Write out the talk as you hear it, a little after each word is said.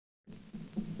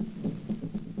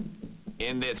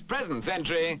In this present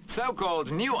century,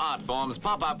 so-called new art forms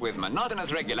pop up with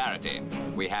monotonous regularity.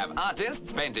 We have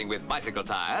artists painting with bicycle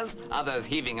tires, others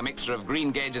heaving a mixture of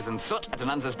green gauges and soot at an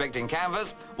unsuspecting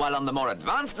canvas, while on the more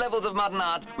advanced levels of modern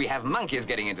art, we have monkeys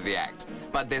getting into the act.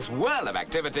 But this whirl of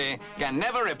activity can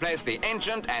never replace the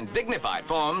ancient and dignified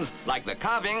forms like the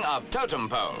carving of totem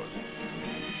poles.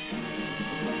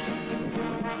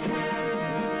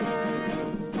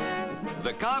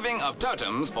 The carving of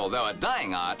totems, although a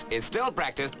dying art, is still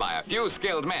practiced by a few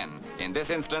skilled men, in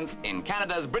this instance in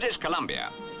Canada's British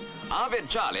Columbia. Arvid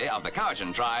Charlie of the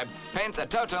Cowichan tribe paints a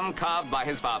totem carved by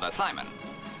his father Simon.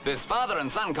 This father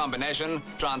and son combination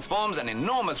transforms an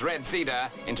enormous red cedar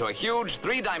into a huge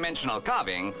three-dimensional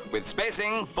carving with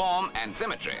spacing, form and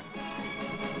symmetry.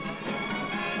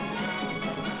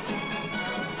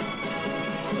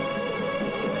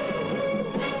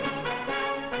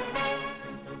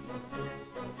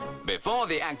 Before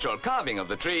the actual carving of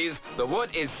the trees, the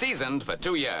wood is seasoned for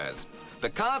 2 years. The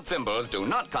carved symbols do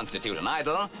not constitute an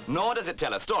idol, nor does it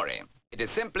tell a story. It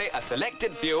is simply a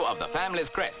selected few of the family's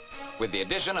crests, with the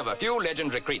addition of a few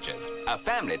legendary creatures. A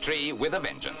family tree with a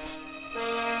vengeance.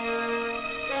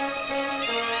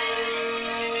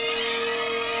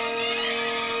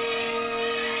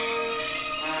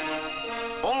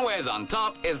 Always on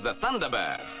top is the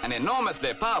Thunderbird, an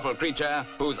enormously powerful creature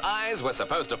whose eyes were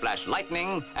supposed to flash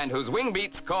lightning and whose wing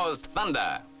beats caused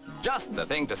thunder. Just the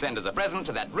thing to send as a present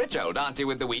to that rich old auntie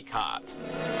with the weak heart.